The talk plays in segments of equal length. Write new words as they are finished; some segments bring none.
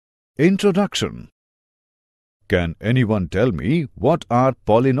Introduction. Can anyone tell me what are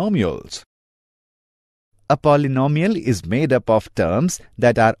polynomials? A polynomial is made up of terms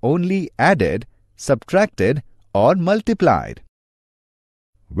that are only added, subtracted, or multiplied.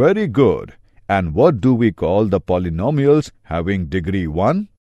 Very good. And what do we call the polynomials having degree 1?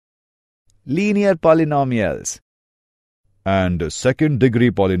 Linear polynomials. And second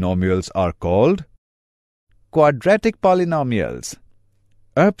degree polynomials are called? Quadratic polynomials.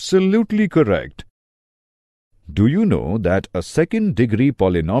 Absolutely correct. Do you know that a second degree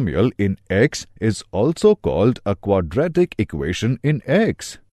polynomial in x is also called a quadratic equation in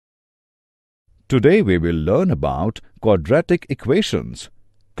x? Today we will learn about quadratic equations.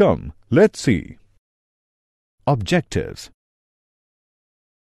 Come, let's see. Objectives.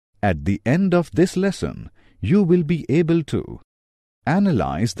 At the end of this lesson, you will be able to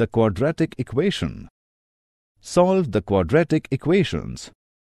analyze the quadratic equation, solve the quadratic equations,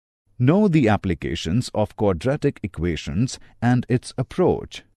 know the applications of quadratic equations and its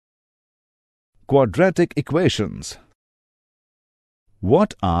approach. Quadratic equations.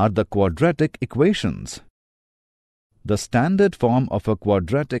 What are the quadratic equations? The standard form of a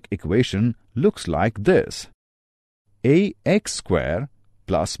quadratic equation looks like this: ax square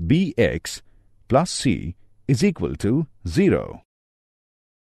plus bx plus c is equal to 0.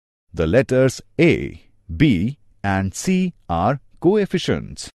 The letters a, b, and c are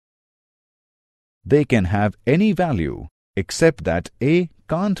coefficients. They can have any value except that a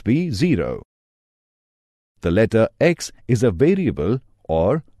can't be 0. The letter x is a variable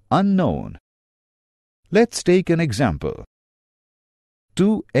or unknown. Let's take an example.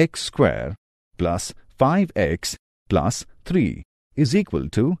 2x square plus 5x plus 3 is equal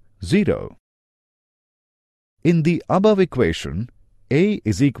to 0. In the above equation, a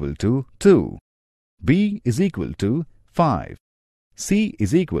is equal to 2, b is equal to 5, c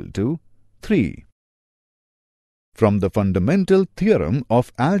is equal to 3. From the fundamental theorem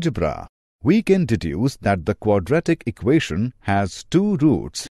of algebra, we can deduce that the quadratic equation has two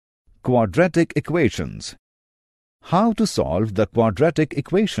roots. Quadratic equations. How to solve the quadratic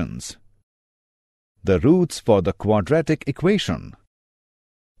equations? The roots for the quadratic equation: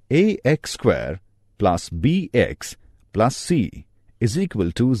 ax square plus bx plus c is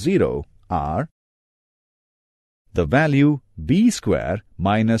equal to 0 are the value b square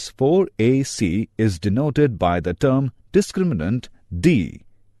minus 4ac is denoted by the term discriminant d.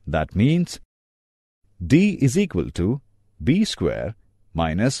 That means d is equal to b square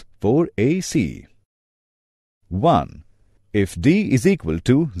minus 4ac. 1. If d is equal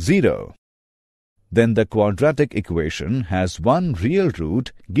to 0, then the quadratic equation has one real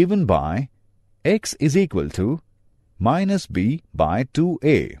root given by x is equal to minus b by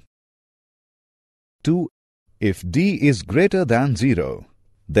 2a. 2. If d is greater than 0,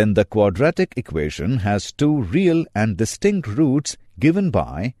 then the quadratic equation has two real and distinct roots given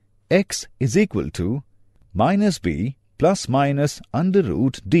by x is equal to minus b plus minus under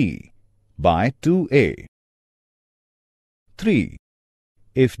root d by 2a. 3.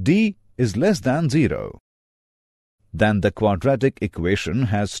 If d is less than 0, then the quadratic equation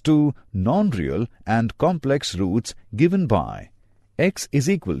has two non-real and complex roots given by x is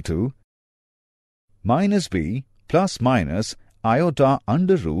equal to minus b plus minus iota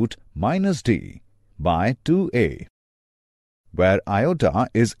under root minus d by 2a, where iota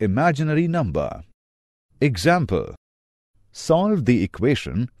is imaginary number. Example: solve the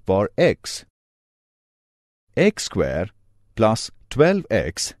equation for x. X square plus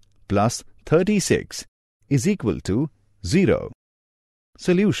 12x plus 36 is equal to 0.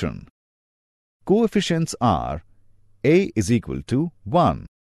 Solution: coefficients are a is equal to 1,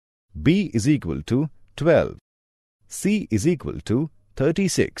 b is equal to 12, c is equal to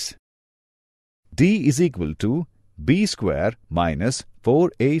 36. d is equal to b square minus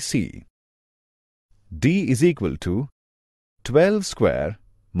 4ac. d is equal to 12 square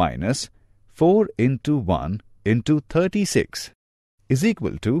minus 4 into 1 into 36 is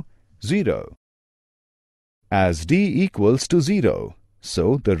equal to 0. As d equals to 0,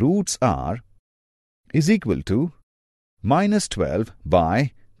 so the roots are is equal to minus 12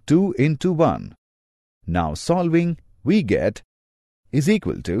 by 2 into 1. Now solving, we get is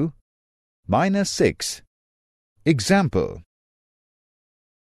equal to minus 6. Example: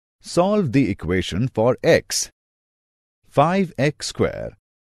 solve the equation for x. 5x square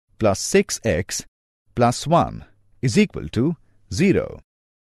plus 6x plus 1 is equal to 0.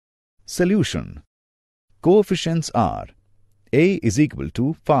 Solution: coefficients are a is equal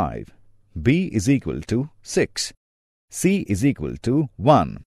to 5, b is equal to 6, c is equal to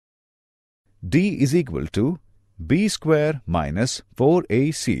 1. d is equal to b square minus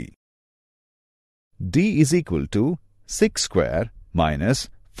 4ac. d is equal to 6 square minus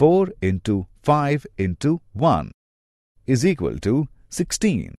 4 into 5 into 1 is equal to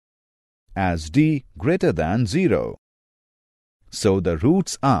 16, as d greater than 0. So the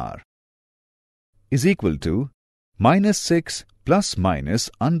roots are is equal to minus 6 plus minus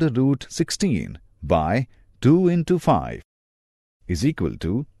under root 16 by 2 into 5 is equal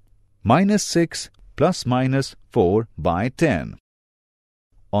to minus 6 plus minus 4 by 10.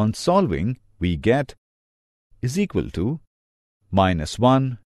 On solving, we get is equal to minus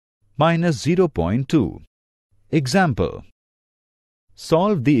 1 minus 0.2. Example.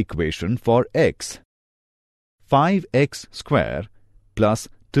 Solve the equation for x. 5x square plus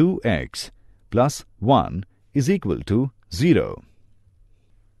 2x plus 1 is equal to 0.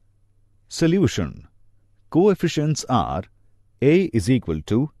 Solution. Coefficients are a is equal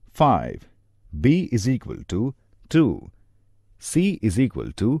to 5, b is equal to 2, c is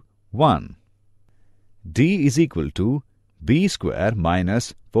equal to 1. d is equal to b square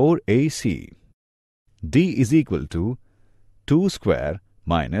minus 4ac. d is equal to 2 square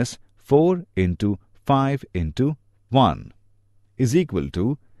minus 4 into 5 into 1 is equal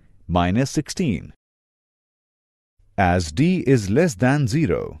to minus 16. As d is less than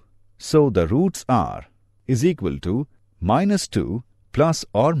 0, so the roots are is equal to minus 2 plus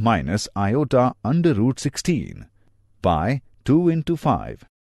or minus iota under root 16 by 2 into 5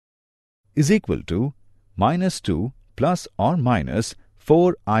 is equal to minus 2 plus or minus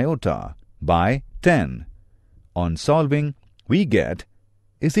 4 iota by 10. On solving, we get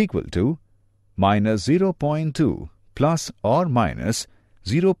is equal to minus 0.2 plus or minus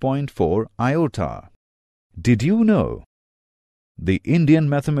 0.4 iota. Did you know? The Indian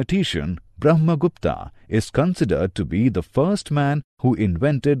mathematician Brahmagupta is considered to be the first man who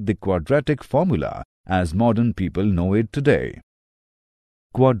invented the quadratic formula as modern people know it today.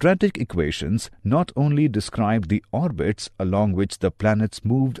 Quadratic equations not only described the orbits along which the planets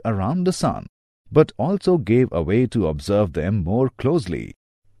moved around the Sun, but also gave a way to observe them more closely.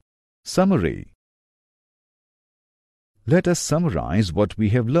 Summary. Let us summarize what we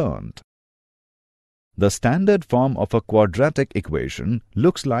have learned. The standard form of a quadratic equation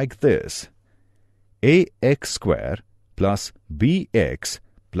looks like this: ax square plus bx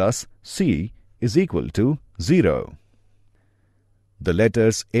plus c is equal to 0. The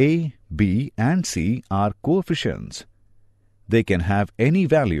letters a, b and c are coefficients. They can have any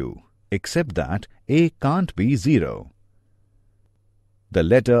value except that a can't be 0. The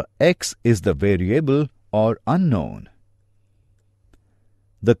letter x is the variable or unknown.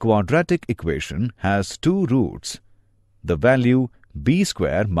 The quadratic equation has two roots. The value b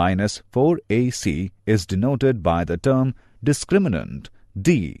square minus 4ac is denoted by the term discriminant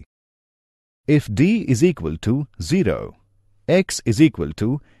d. If d is equal to 0, x is equal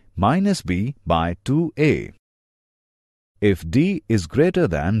to minus b by 2a. If d is greater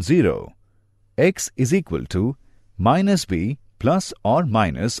than 0, x is equal to minus b plus or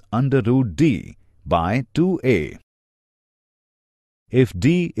minus under root d by 2a. If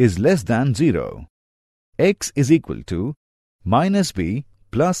d is less than 0, x is equal to minus b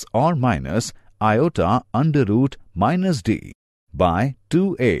plus or minus iota under root minus d by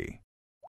 2a.